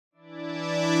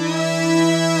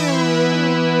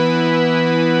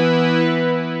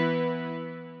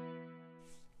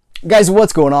Guys,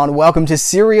 what's going on? Welcome to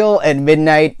Serial at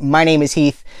Midnight. My name is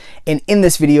Heath, and in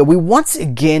this video, we once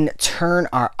again turn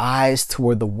our eyes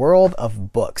toward the world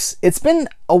of books. It's been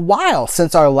a while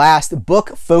since our last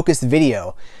book-focused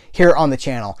video here on the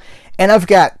channel, and I've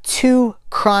got two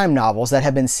crime novels that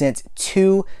have been sent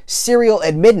to Serial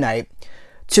at Midnight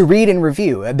to read and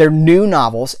review. They're new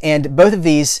novels, and both of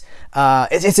these,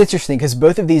 it's interesting because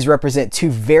both of these represent two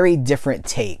very different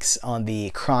takes on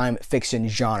the crime fiction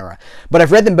genre. But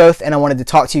I've read them both, and I wanted to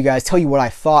talk to you guys, tell you what I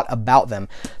thought about them.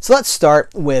 So let's start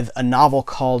with a novel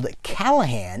called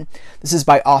Callahan. This is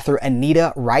by author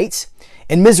Anita Wright.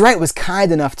 And Ms. Wright was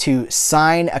kind enough to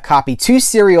sign a copy to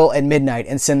Serial at Midnight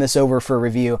and send this over for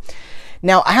review.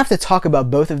 Now, I have to talk about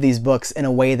both of these books in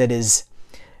a way that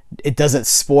it doesn't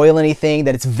spoil anything,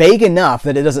 that it's vague enough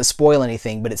that it doesn't spoil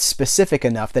anything, but it's specific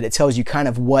enough that it tells you kind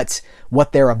of what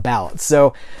they're about.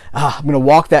 So I'm going to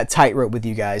walk that tightrope with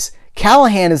you guys.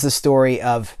 Callahan is the story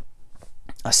of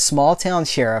a small town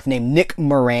sheriff named Nick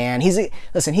Moran. He's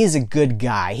a good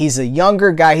guy. He's a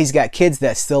younger guy. He's got kids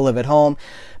that still live at home,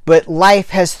 but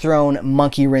life has thrown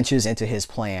monkey wrenches into his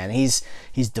plan. He's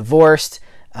divorced.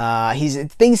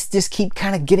 Things just keep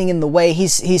kind of getting in the way.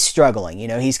 He's struggling, you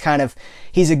know.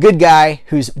 He's a good guy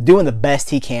who's doing the best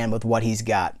he can with what he's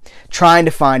got, trying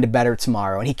to find a better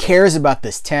tomorrow. And he cares about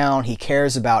this town. He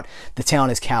cares about the town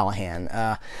as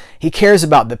Callahan. He cares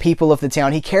about the people of the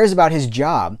town. He cares about his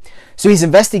job. So he's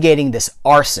investigating this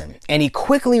arson, and he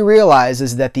quickly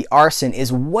realizes that the arson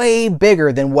is way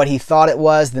bigger than what he thought it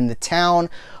was, than the town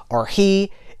or he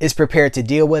is prepared to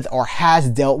deal with or has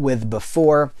dealt with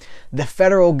before. The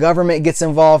federal government gets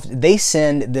involved. They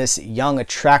send this young,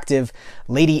 attractive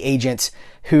lady agent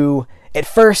who, at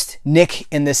first, Nick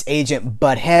and this agent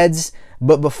butt heads,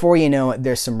 but before you know it,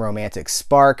 there's some romantic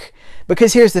spark.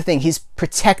 Because here's the thing, he's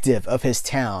protective of his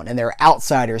town, and there are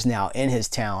outsiders now in his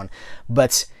town,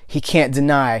 but he can't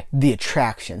deny the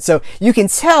attraction. So you can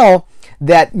tell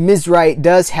that Ms. Wright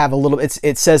does have a little,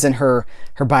 it says in her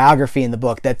biography in the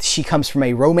book that she comes from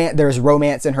a romance, there's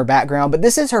romance in her background, but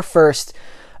this is her first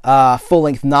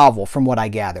full-length novel from what I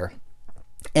gather.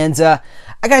 And I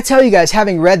gotta tell you guys,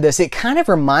 having read this, it kind of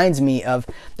reminds me of,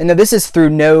 and now this is through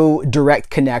no direct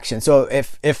connection, so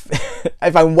if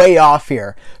if I'm way off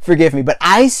here, forgive me, but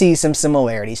I see some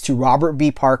similarities to Robert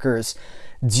B. Parker's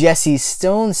Jesse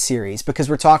Stone series, because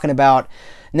we're talking about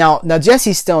now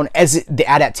Jesse Stone, as the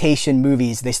adaptation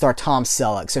movies, they star Tom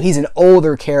Selleck, so he's an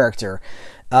older character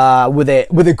with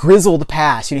a grizzled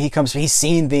past. You know, he's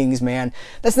seen things, man.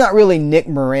 That's not really Nick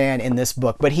Moran in this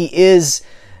book, but he is,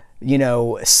 you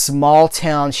know, a small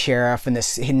town sheriff, and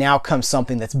now comes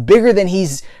something that's bigger than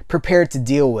he's prepared to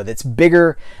deal with. It's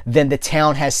bigger than the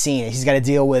town has seen. He's got to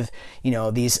deal with, you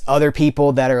know, these other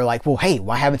people that are like, well, hey,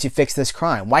 why haven't you fixed this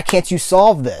crime? Why can't you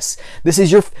solve this? This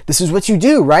is what you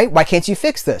do, right? Why can't you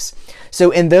fix this?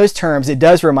 So in those terms, it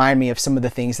does remind me of some of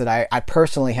the things that I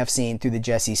personally have seen through the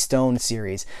Jesse Stone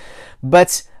series.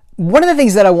 But one of the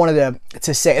things that I wanted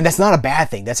to say, and that's not a bad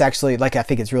thing, that's actually, like, I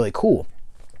think it's really cool.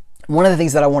 One of the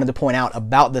things that I wanted to point out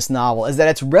about this novel is that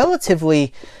it's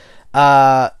relatively,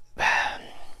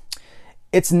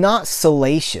 it's not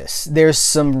salacious. There's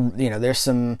some, you know, there's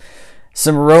some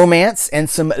romance and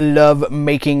some love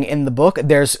making in the book.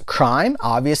 There's crime,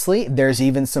 obviously. There's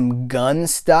even some gun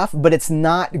stuff, but it's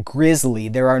not grisly.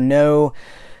 There are no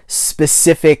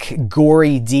specific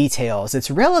gory details.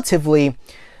 It's relatively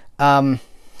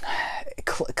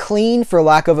clean, for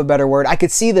lack of a better word. I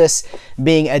could see this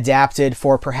being adapted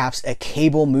for perhaps a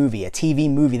cable movie, a TV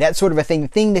movie, that sort of a thing. The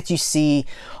thing that you see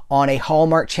on a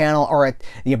Hallmark channel, or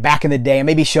back in the day, I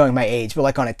may be showing my age, but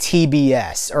like on a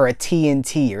TBS or a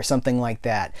TNT or something like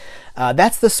that.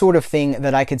 That's the sort of thing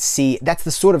that I could see. That's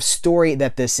the sort of story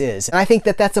that this is. And I think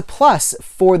that that's a plus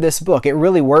for this book. It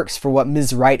really works for what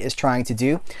Ms. Wright is trying to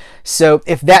do. So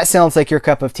if that sounds like your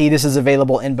cup of tea, this is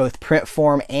available in both print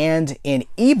form and in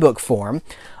ebook form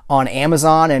on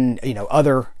Amazon and, you know,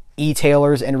 other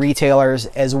e-tailers and retailers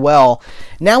as well.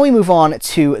 Now we move on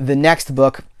to the next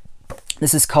book.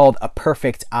 This is called A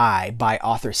Perfect Eye by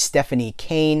author Stephanie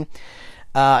Kane.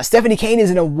 Stephanie Kane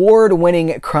is an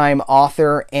award-winning crime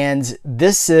author, and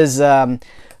this is a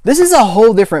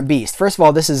whole different beast. First of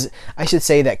all, I should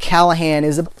say that Callahan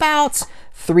is about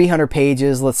 300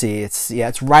 pages. Let's see,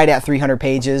 it's right at 300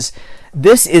 pages.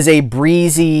 This is a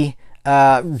breezy,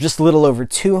 just a little over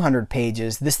 200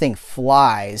 pages. This thing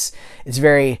flies. It's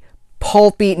very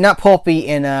pulpy, not pulpy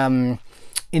in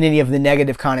any of the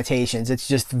negative connotations. It's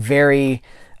just very,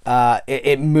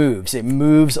 it moves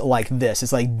like this.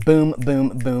 It's like boom,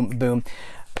 boom, boom, boom.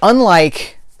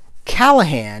 Unlike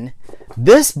Callahan,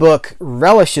 this book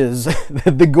relishes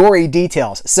the gory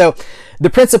details. So the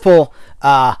principal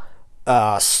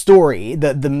story,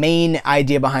 the main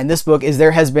idea behind this book is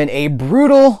there has been a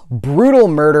brutal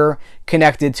murder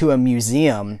connected to a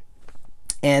museum.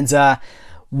 And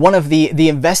one of the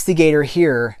investigator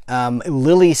here,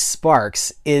 Lily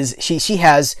Sparks, is she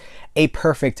has a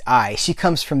perfect eye. She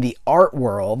comes from the art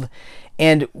world,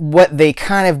 and what they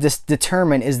kind of just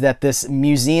determine is that this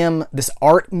museum, this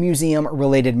art museum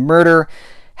related murder,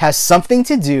 has something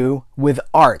to do with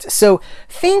art. So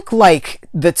think like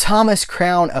the Thomas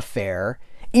Crown affair,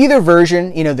 either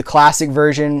version, you know, the classic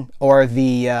version or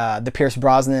the Pierce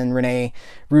Brosnan, Rene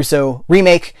Russo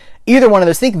remake. Either one of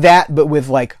those. Think that, but with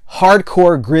like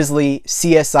hardcore grisly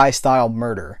CSI style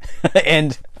murder,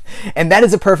 and that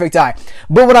is a perfect eye.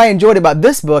 But what I enjoyed about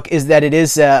this book is that it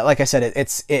is, like I said,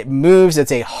 it moves.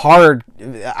 It's a hard.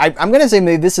 I'm gonna say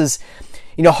maybe this is.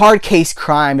 You know, hard case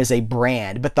crime is a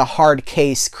brand, but the hard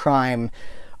case crime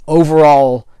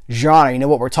overall genre, you know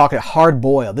what we're talking about, hard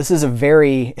boiled. This is a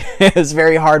very, it's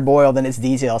very hard boiled in its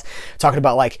details. Talking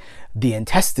about like the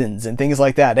intestines and things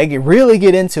like that. They can really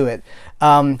get into it.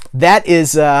 That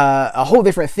is a whole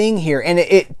different thing here.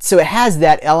 And so it has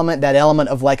that element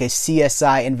of like a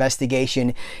CSI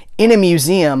investigation in a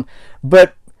museum,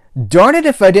 but darn it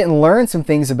if I didn't learn some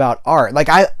things about art. Like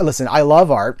I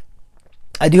love art.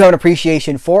 I do have an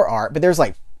appreciation for art, but there's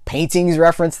like paintings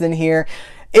referenced in here.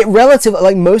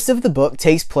 Like most of the book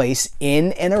takes place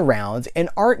in and around an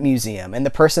art museum. And the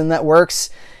person that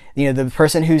works, you know, the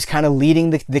person who's kind of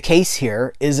leading the case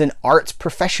here is an art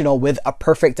professional with a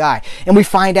perfect eye. And we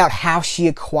find out how she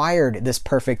acquired this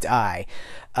perfect eye.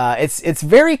 It's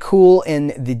very cool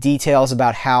in the details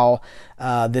about how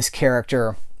this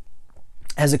character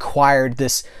has acquired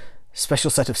this special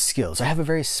set of skills. I have a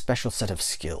very special set of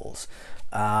skills.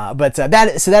 But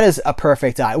that is a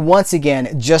perfect eye. Once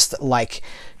again, just like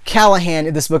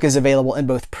Callahan, this book is available in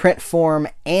both print form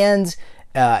and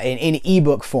in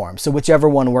ebook form. So whichever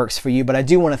one works for you. But I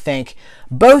do want to thank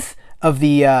both of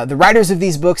the writers of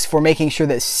these books for making sure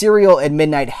that Serial at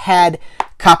Midnight had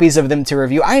copies of them to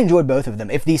review. I enjoyed both of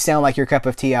them. If these sound like your cup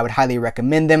of tea, I would highly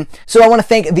recommend them. So I want to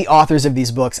thank the authors of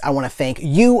these books. I want to thank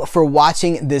you for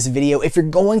watching this video. If you're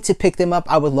going to pick them up,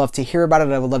 I would love to hear about it.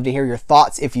 I would love to hear your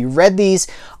thoughts if you read these.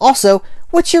 Also,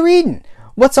 what you reading?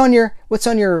 What's on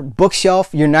your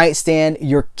bookshelf, your nightstand,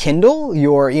 your Kindle,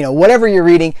 your, you know, whatever you're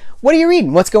reading? What are you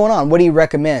reading? What's going on? What do you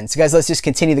recommend? So guys, let's just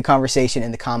continue the conversation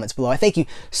in the comments below. I thank you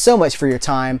so much for your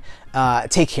time.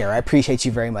 Take care. I appreciate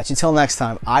you very much. Until next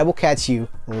time, I will catch you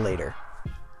later.